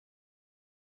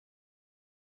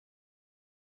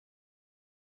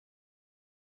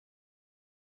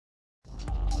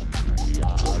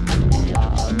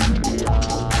Good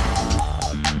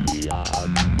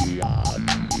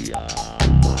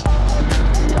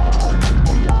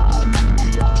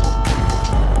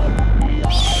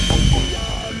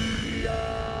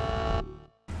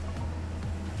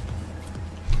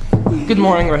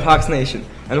morning, RedHawks Nation,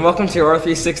 and welcome to your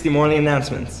R360 morning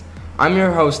announcements. I'm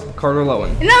your host, Carter Lowen.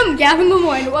 And I'm Gavin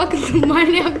Lemoyne. Welcome to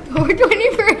Monday, October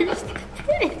 21st.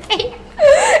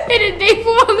 In a day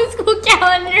on the school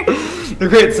calendar. The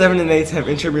grade 7 and 8s have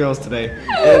intramurals today,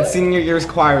 and it's senior year's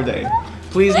choir day.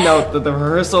 Please note that the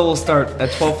rehearsal will start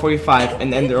at 12:45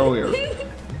 and end earlier.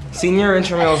 Senior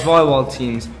intramurals volleyball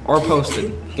teams are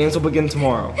posted. Games will begin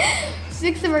tomorrow.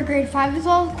 6 of our grade 5 as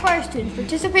well as choir students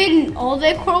participated in an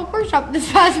all-day choral workshop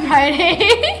this past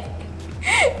Friday.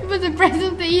 It was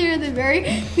impressive to hear the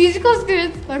very musical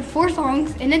students learn 4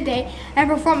 songs in a day and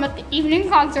perform at the evening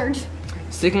concert.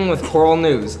 Sticking with choral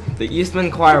news, the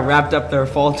Eastman Choir wrapped up their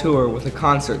fall tour with a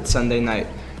concert Sunday night.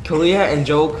 Kalia and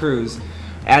Joel Cruz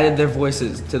added their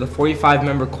voices to the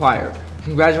 45-member choir.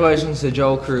 Congratulations to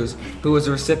Joel Cruz, who was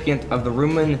a recipient of the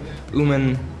Ruth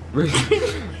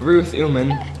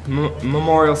Uman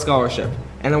Memorial Scholarship,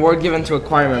 an award given to a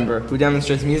choir member who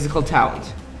demonstrates musical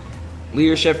talent,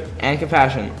 leadership, and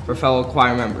compassion for fellow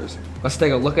choir members. Let's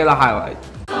take a look at a highlight.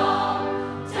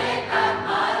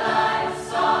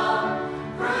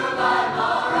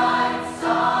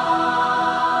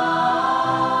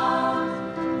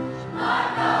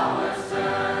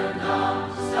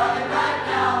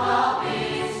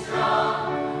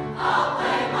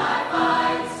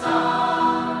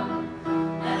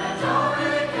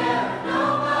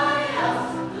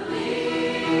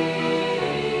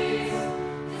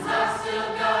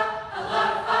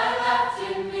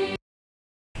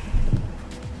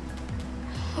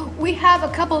 We have a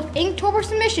couple of Inktober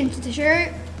submissions to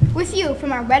share with you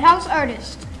from our RedHawk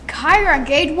artists. Kyra on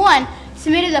grade 1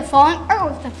 submitted the following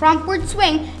art with the prompt word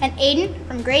swing, and Aiden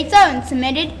from grade 7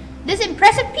 submitted this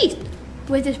impressive piece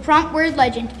with his prompt word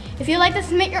legend. If you'd like to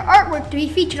submit your artwork to be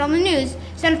featured on the news,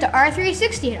 send it to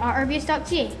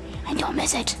r360@rbs.ca, and don't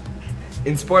miss it.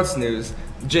 In sports news,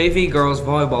 the JV girls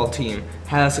volleyball team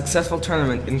had a successful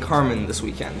tournament in Carmen this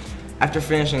weekend. After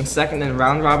finishing second in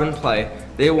round-robin play,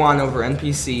 they won over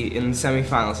NPC in the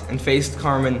semifinals and faced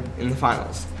Carmen in the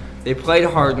finals. They played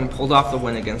hard and pulled off the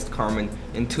win against Carmen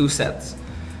in 2 sets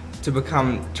to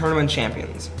become tournament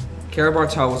champions. Kara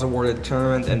Bartel was awarded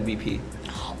tournament MVP.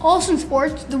 Also in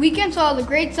sports, the weekend saw the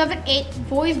grade 7-8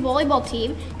 boys volleyball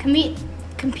team compete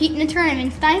in a tournament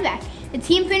in Steinbach. The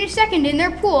team finished second in their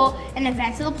pool and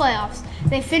advanced to the playoffs.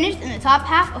 They finished in the top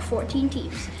half of 14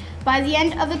 teams. By the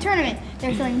end of the tournament,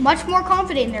 they're feeling much more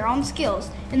confident in their own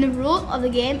skills, in the rules of the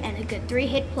game, and a good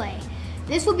 3-hit play.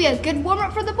 This will be a good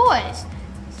warm-up for the boys'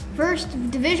 first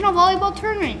divisional volleyball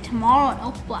tournament tomorrow in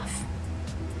Oak Bluff.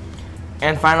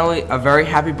 And finally, a very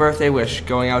happy birthday wish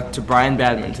going out to Brian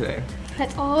Badman today.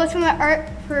 That's all of us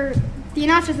for the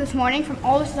announcements this morning from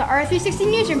all of us at the R360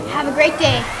 Newsroom. Have a great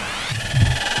day.